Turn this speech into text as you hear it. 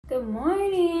Good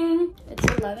morning. It's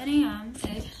 11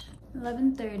 a.m.-ish,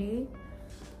 11:30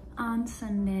 on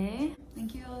Sunday.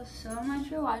 Thank you all so much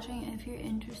for watching. If you're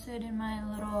interested in my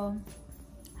little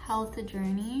health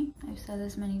journey, I've said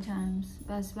this many times,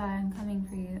 Best Buy, I'm coming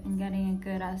for you and getting a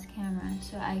good ass camera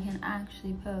so I can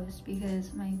actually post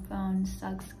because my phone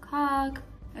sucks cock.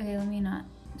 Okay, let me not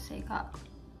say cock.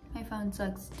 My phone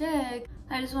sucks dick.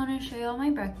 I just want to show you all my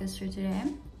breakfast for today.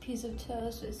 Piece of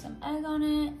toast with some egg on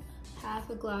it, half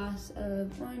a glass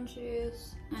of orange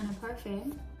juice, and a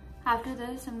parfait. After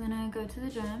this, I'm gonna go to the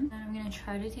gym and I'm gonna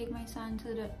try to take my son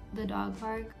to the dog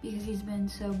park because he's been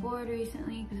so bored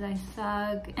recently because I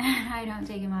suck and I don't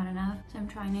take him out enough. So I'm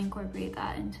trying to incorporate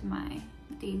that into my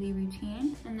daily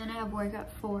routine. And then I have work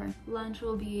at 4. Lunch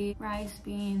will be rice,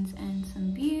 beans, and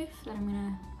some beef that I'm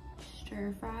gonna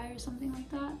stir fry or something like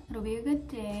that. It'll be a good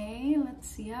day. Let's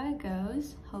see how it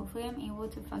goes. Hopefully I'm able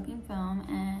to fucking film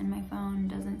and my phone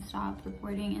doesn't stop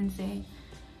recording and say,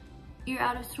 "You're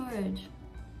out of storage."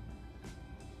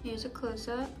 Here's a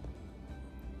close-up.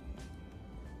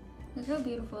 Look how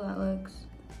beautiful that looks.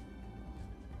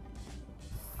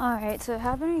 Alright, so it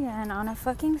happened again on a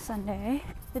fucking Sunday.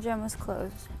 The gym was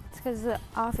closed. It's because the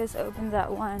office opens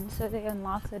at 1, so they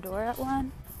unlock the door at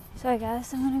 1. So I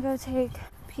guess I'm gonna go take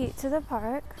Pete to the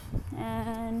park.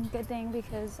 And good thing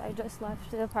because I just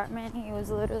left the apartment. He was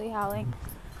literally howling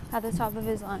at the top of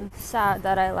his lungs. Sad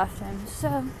that I left him. So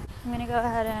I'm gonna go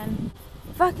ahead and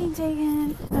fucking take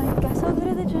him. I guess I'll go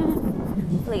to the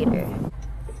gym later.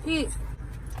 Pete.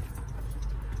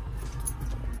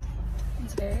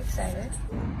 He's very excited.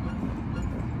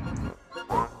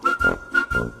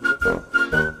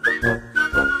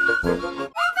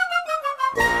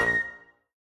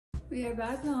 We are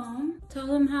back home. Tell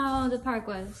them how the park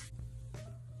was.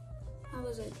 How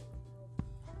was it?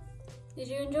 Did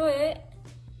you enjoy it?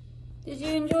 Did you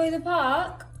enjoy the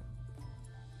park?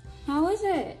 How was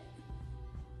it?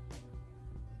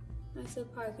 I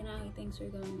said park and now he thinks we're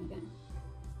going again.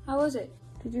 How was it?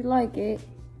 Did you like it?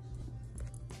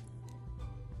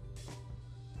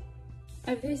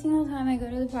 Every single time I go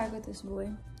to the park with this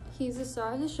boy, he's the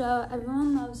star of the show.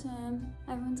 Everyone loves him.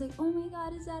 Everyone's like, oh my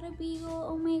god, is that a beagle?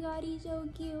 Oh my god, he's so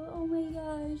cute. Oh my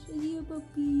gosh, is he a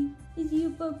puppy? Is he a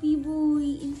puppy boy?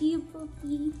 Is he a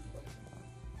puppy?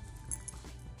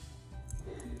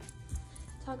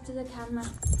 Talk to the camera.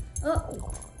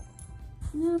 Oh!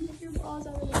 No, get your balls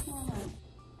out of the camera.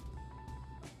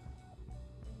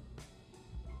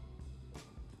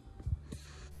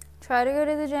 Try to go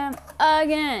to the gym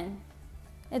again.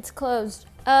 It's closed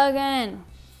again.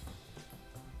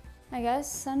 I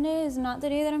guess Sunday is not the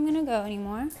day that I'm gonna go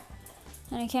anymore.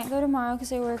 And I can't go tomorrow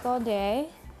because I work all day.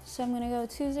 So I'm gonna go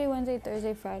Tuesday, Wednesday,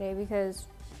 Thursday, Friday because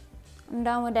I'm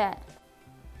done with that.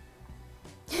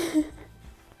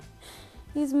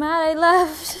 He's mad I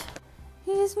left.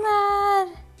 He's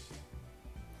mad.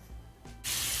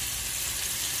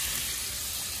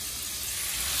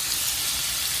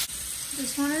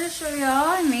 Just wanted to show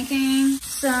y'all I'm making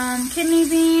some kidney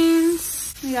beans.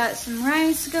 We got some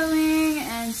rice going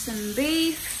and some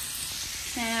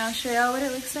beef. And I'll show y'all what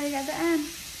it looks like at the end.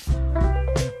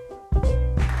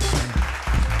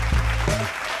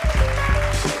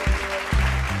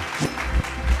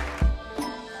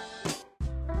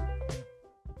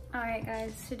 Alright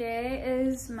guys, today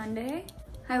is Monday.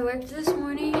 I worked this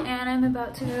morning and I'm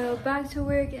about to go back to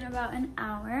work in about an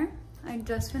hour. I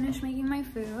just finished making my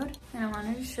food and I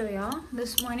wanted to show y'all.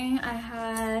 This morning I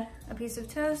had a piece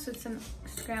of toast with some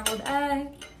scrambled egg,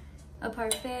 a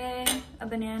parfait, a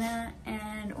banana,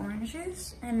 and orange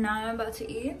juice. And now I'm about to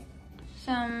eat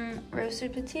some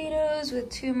roasted potatoes with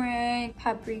turmeric,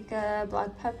 paprika,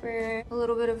 black pepper, a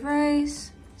little bit of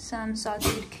rice, some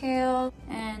sauteed kale,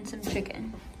 and some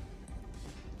chicken.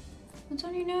 What's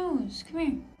on your nose? Come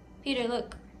here. Peter,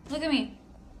 look. Look at me.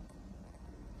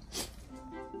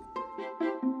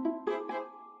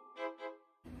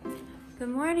 Good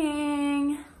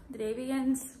morning. The day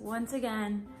begins once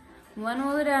again. When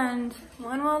will it end?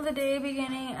 When will the day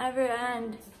beginning ever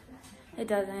end? It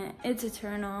doesn't. It's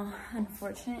eternal,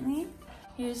 unfortunately.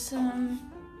 Here's some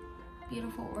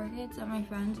beautiful orchids that my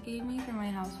friends gave me for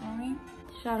my housewarming.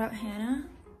 Shout out Hannah.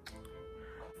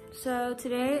 So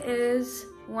today is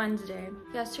Wednesday.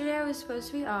 Yesterday I was supposed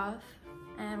to be off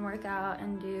and work out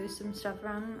and do some stuff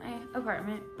around my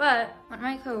apartment, but one of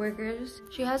my coworkers,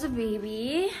 she has a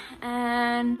baby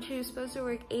and she was supposed to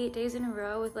work 8 days in a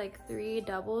row with like 3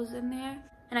 doubles in there,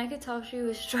 and I could tell she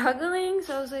was struggling,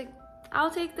 so I was like,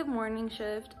 I'll take the morning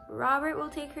shift, Robert will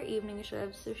take her evening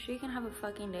shift so she can have a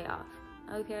fucking day off,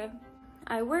 okay?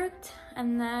 I worked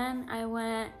and then I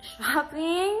went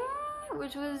shopping,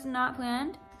 which was not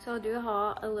planned. So I'll do a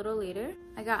haul a little later.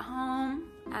 I got home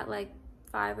at like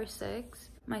 5 or 6.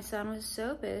 My son was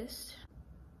so pissed.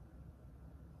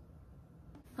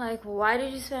 Like, why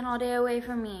did you spend all day away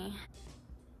from me?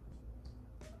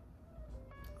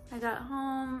 I got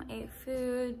home, ate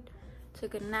food,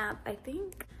 took a nap, I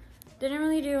think. Didn't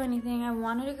really do anything. I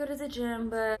wanted to go to the gym,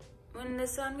 but when the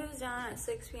sun goes down at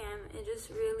 6 p.m., it just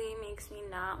really makes me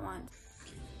not want.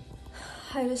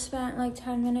 I just spent like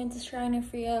 10 minutes trying to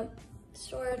free up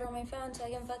storage on my phone so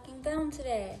I can fucking film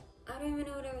today. I don't even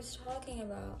know what I was talking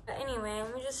about. But anyway,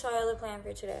 let me just tell you the plan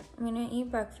for today. I'm gonna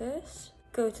eat breakfast,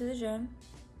 go to the gym,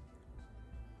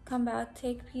 come back,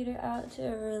 take Peter out to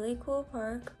a really cool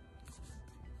park,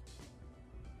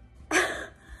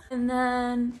 and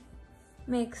then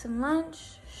make some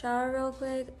lunch, shower real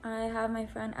quick. I have my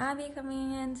friend Abby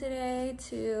coming in today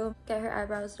to get her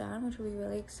eyebrows done, which will be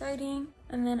really exciting.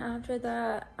 And then after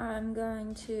that, I'm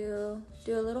going to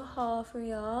do a little haul for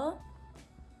y'all.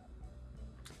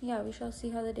 Yeah, we shall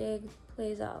see how the day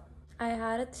plays out. I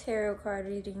had a tarot card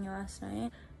reading last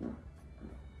night.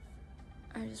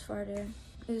 I just farted.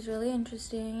 It was really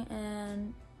interesting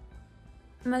and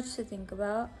much to think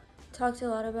about. Talked a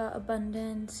lot about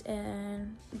abundance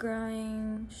and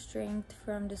growing strength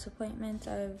from disappointments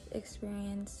I've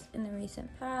experienced in the recent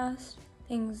past,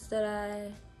 things that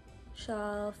I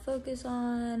shall focus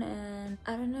on, and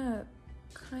I don't know,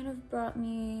 it kind of brought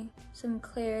me some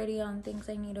clarity on things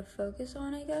I need to focus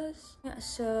on, I guess. Yeah,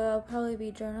 so I'll probably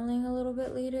be journaling a little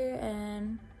bit later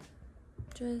and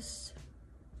just...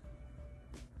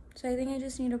 So I think I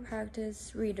just need to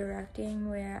practice redirecting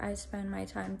where I spend my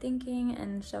time thinking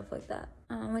and stuff like that,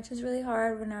 which is really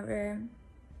hard whenever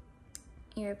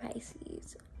you're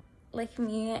Pisces like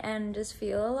me and just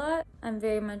feel a lot. I'm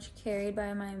very much carried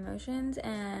by my emotions,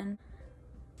 and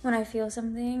when I feel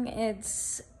something,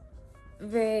 it's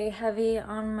very heavy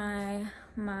on my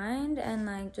mind and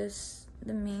like just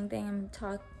the main thing I'm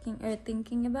talking or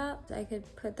thinking about. I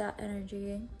could put that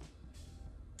energy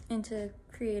into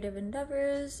creative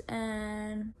endeavors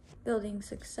and building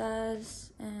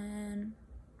success and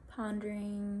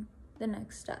pondering the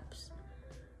next steps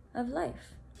of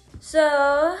life.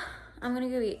 So I'm gonna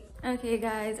go eat. Okay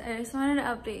guys, I just wanted to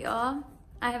update y'all.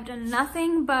 I have done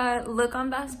nothing but look on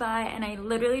Best Buy, and I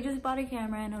literally just bought a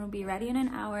camera and it'll be ready in an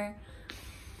hour.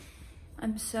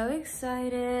 I'm so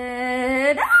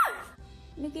excited. Ah!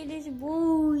 Look at this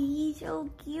boy, he's so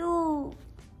cute.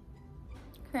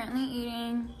 Currently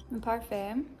eating the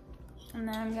parfait, and then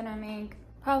I'm gonna make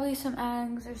probably some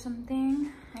eggs or something.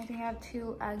 I think I have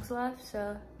 2 eggs left,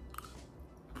 so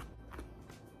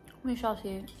we shall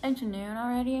see. It's noon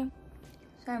already,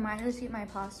 so I might just eat my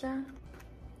pasta.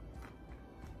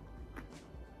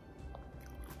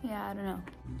 Yeah, I don't know.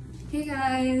 Hey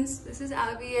guys, this is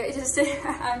Abby. I just did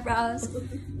her eyebrows.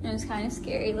 It was kind of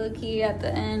scary low-key at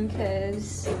the end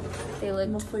because they look...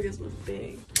 Most players look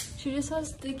big. She just has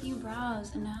sticky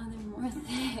brows and now they're more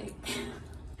thick.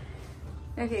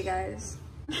 Okay guys.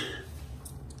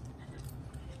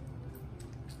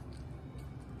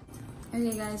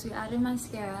 Okay guys, we added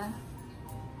mascara.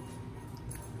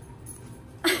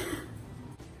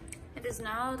 It is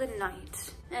now the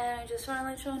night. And I just want to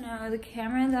let y'all know the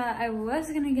camera that I was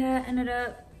gonna get ended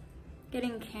up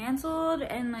getting canceled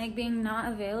and like being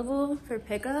not available for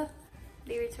pickup.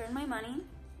 They returned my money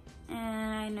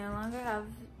and I no longer have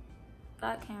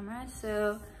that camera,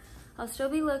 so I'll still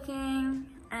be looking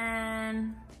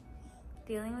and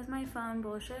dealing with my phone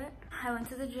bullshit. I went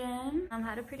to the gym.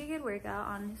 Had a pretty good workout,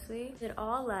 honestly. Did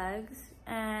all legs,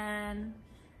 and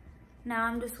now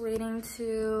I'm just waiting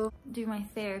to do my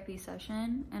therapy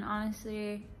session. And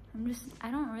honestly, I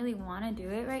don't really want to do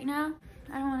it right now.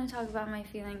 I don't want to talk about my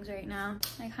feelings right now.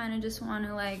 I kind of just want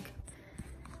to like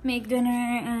make dinner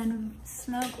and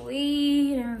smoke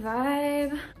weed and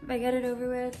vibe. If I get it over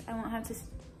with, I won't have to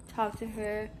talk to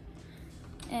her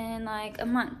in like a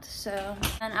month. So,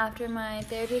 and after my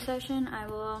therapy session, I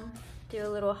will do a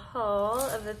little haul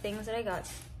of the things that I got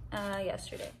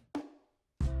yesterday.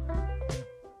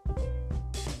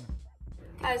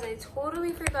 Guys, I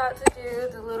totally forgot to do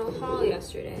the little haul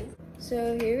yesterday.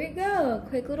 So here we go,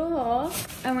 quick little haul.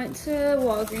 I went to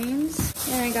Walgreens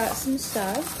and I got some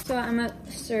stuff. So I'm a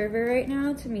server right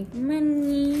now to make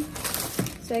money.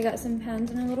 So I got some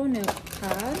pens and a little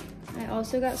notepad. I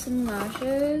also got some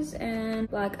lashes and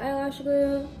black eyelash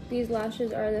glue. These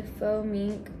lashes are the Faux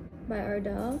Mink by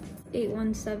Ardell,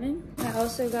 817. I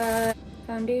also got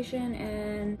foundation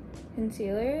and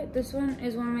concealer. This one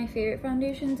is one of my favorite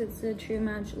foundations. It's the True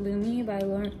Match Lumi by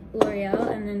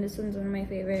L'Oreal, and then this one's one of my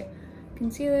favorite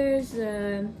concealers,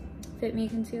 the Fit Me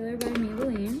Concealer by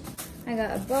Maybelline. I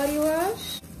got a body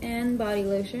wash and body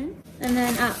lotion. And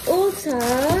then at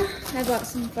Ulta, I bought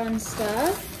some fun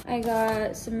stuff. I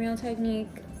got some Real Technique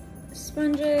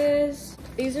sponges.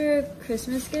 These are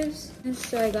Christmas gifts,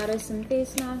 so I got us some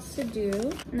face masks to do.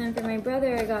 And then for my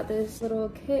brother, I got this little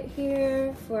kit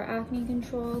here for acne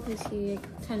control because he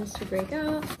tends to break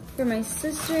out. For my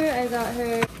sister, I got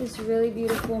her this really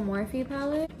beautiful Morphe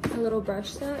palette, a little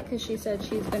brush set, because she said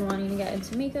she's been wanting to get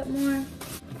into makeup more.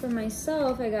 For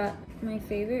myself, I got my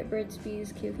favorite Burt's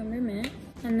Bees Cucumber Mint.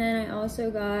 And then I also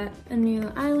got a new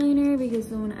eyeliner because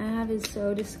the one I have is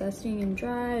so disgusting and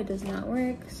dry, it does not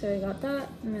work. So I got that,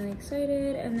 I'm really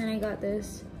excited. And then I got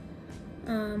this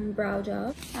brow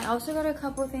gel. I also got a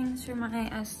couple things for my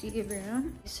SD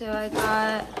room. So I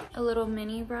got a little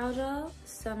mini brow gel,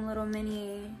 some little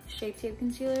mini Shape Tape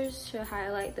concealers to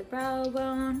highlight the brow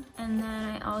bone. And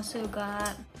then I also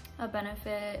got a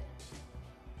Benefit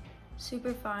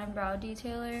super fine brow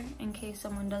detailer in case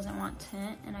someone doesn't want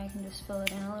tint, and I can just fill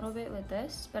it in a little bit with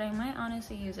this, but I might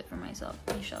honestly use it for myself.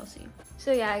 We shall see.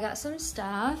 So yeah, I got some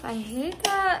stuff. I hate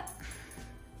that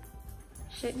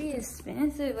shit be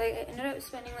expensive. Like I ended up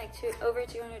spending like over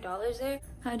 $200 there.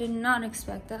 I did not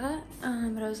expect that,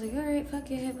 but I was like, all right, fuck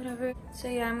it, whatever. So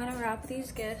yeah, I'm gonna wrap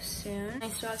these gifts soon. I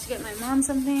still have to get my mom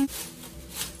something.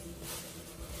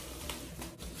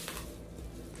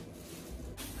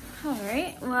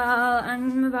 Alright, well,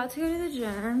 I'm about to go to the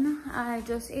gym. I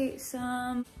just ate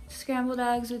some scrambled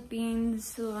eggs with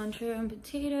beans, cilantro, and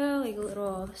potato, like a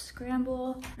little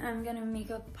scramble. I'm gonna make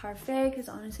a parfait because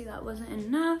honestly that wasn't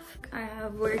enough. I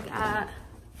have work at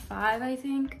 5, I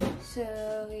think.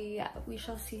 So yeah, we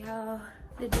shall see how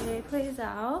the day plays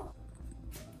out.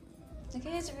 Look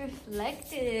at it's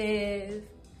reflective.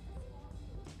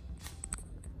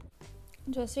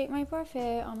 Just ate my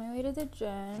parfait on my way to the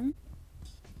gym.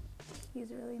 He's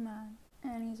really mad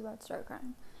and he's about to start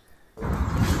crying.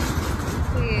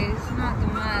 Please, not the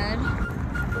mud.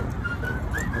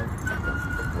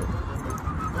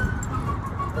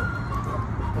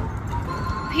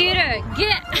 Peter,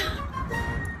 get!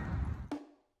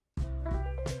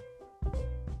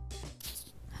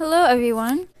 Hello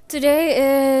everyone.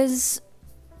 Today is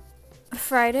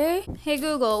Friday. Hey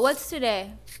Google, what's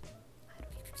today?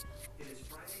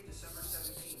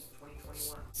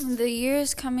 The year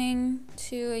is coming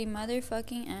to a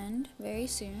motherfucking end very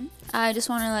soon. I just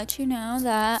want to let you know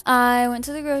that I went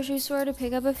to the grocery store to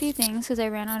pick up a few things because I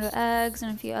ran out of eggs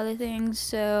and a few other things.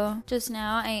 So just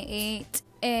now I ate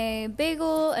a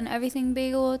bagel, an everything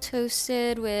bagel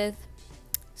toasted with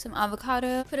some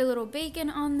avocado. Put a little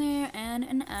bacon on there and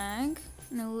an egg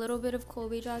and a little bit of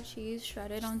Colby Jaw cheese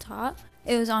shredded on top.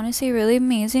 It was honestly really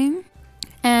amazing.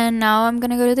 And now I'm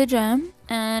gonna go to the gym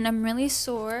and I'm really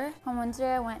sore. On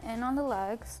Wednesday I went in on the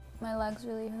legs. My legs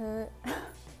really hurt.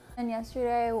 And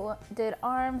yesterday I did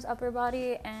arms, upper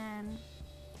body, and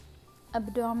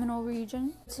abdominal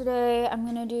region. Today I'm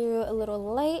gonna do a little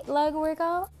light leg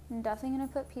workout. I'm definitely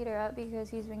gonna put Peter up because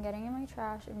he's been getting in my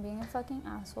trash and being a fucking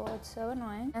asshole. It's so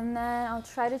annoying. And then I'll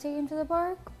try to take him to the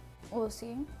park. We'll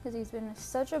see, because he's been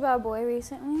such a bad boy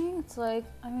recently. It's like,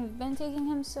 I've been taking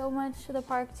him so much to the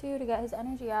park too to get his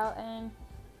energy out, and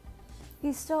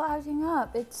he's still acting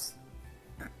up. It's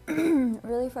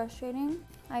really frustrating.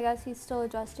 I guess he's still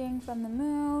adjusting from the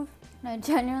move, and I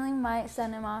genuinely might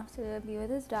send him off to be with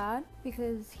his dad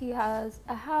because he has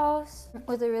a house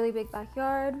with a really big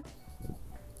backyard.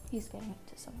 He's getting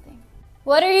into something.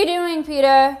 What are you doing,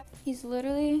 Peter? He's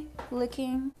literally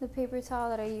licking the paper towel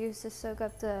that I used to soak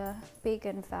up the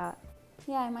bacon fat.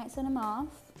 Yeah, I might send him off.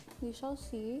 We shall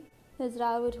see. His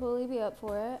dad would totally be up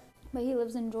for it, but he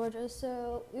lives in Georgia,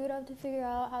 so we would have to figure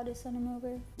out how to send him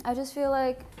over. I just feel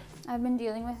like I've been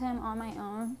dealing with him on my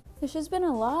own. It's just been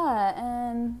a lot,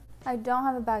 and I don't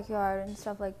have a backyard and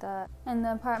stuff like that. And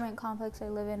the apartment complex I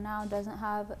live in now doesn't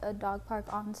have a dog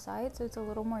park on site, so it's a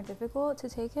little more difficult to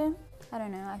take him. I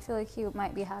don't know, I feel like he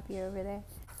might be happier over there.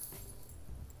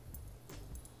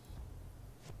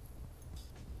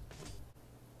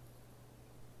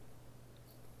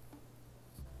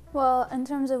 Well, in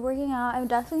terms of working out, I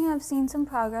definitely have seen some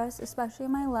progress, especially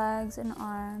my legs and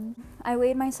arms. I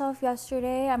weighed myself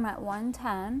yesterday. I'm at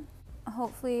 110.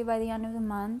 Hopefully by the end of the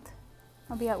month,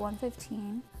 I'll be at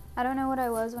 115. I don't know what I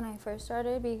was when I first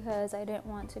started because I didn't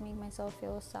want to make myself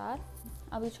feel sad.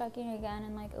 I'll be checking again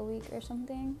in like a week or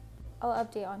something. I'll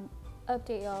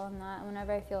update y'all on that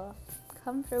whenever I feel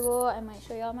comfortable. I might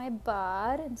show y'all my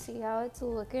bod and see how it's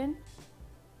looking.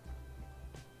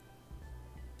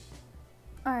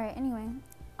 Alright, anyway,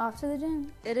 off to the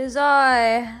gym. It is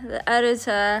I, the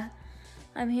editor.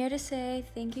 I'm here to say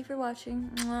thank you for watching.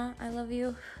 Mwah, I love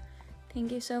you.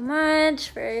 Thank you so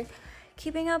much for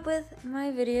keeping up with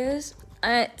my videos.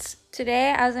 It's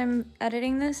today, as I'm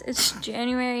editing this, it's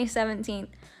January 17th.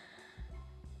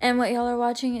 And what y'all are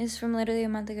watching is from literally a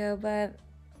month ago, but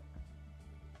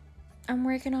I'm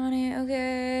working on it,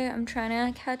 okay? I'm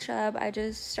trying to catch up. I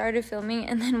just started filming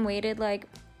and then waited like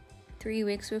 3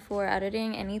 weeks before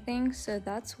editing anything, so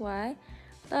that's why.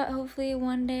 But hopefully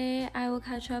one day I will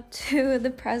catch up to the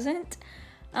present.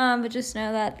 But just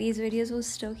know that these videos will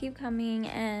still keep coming,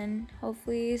 and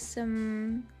hopefully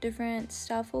some different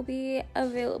stuff will be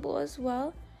available as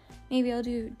well. Maybe I'll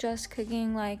do just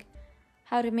cooking, like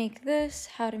how to make this,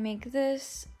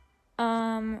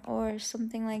 or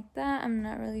something like that. I'm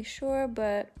not really sure,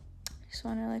 but just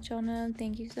want to let y'all know.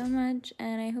 Thank you so much,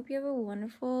 and I hope you have a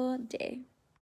wonderful day.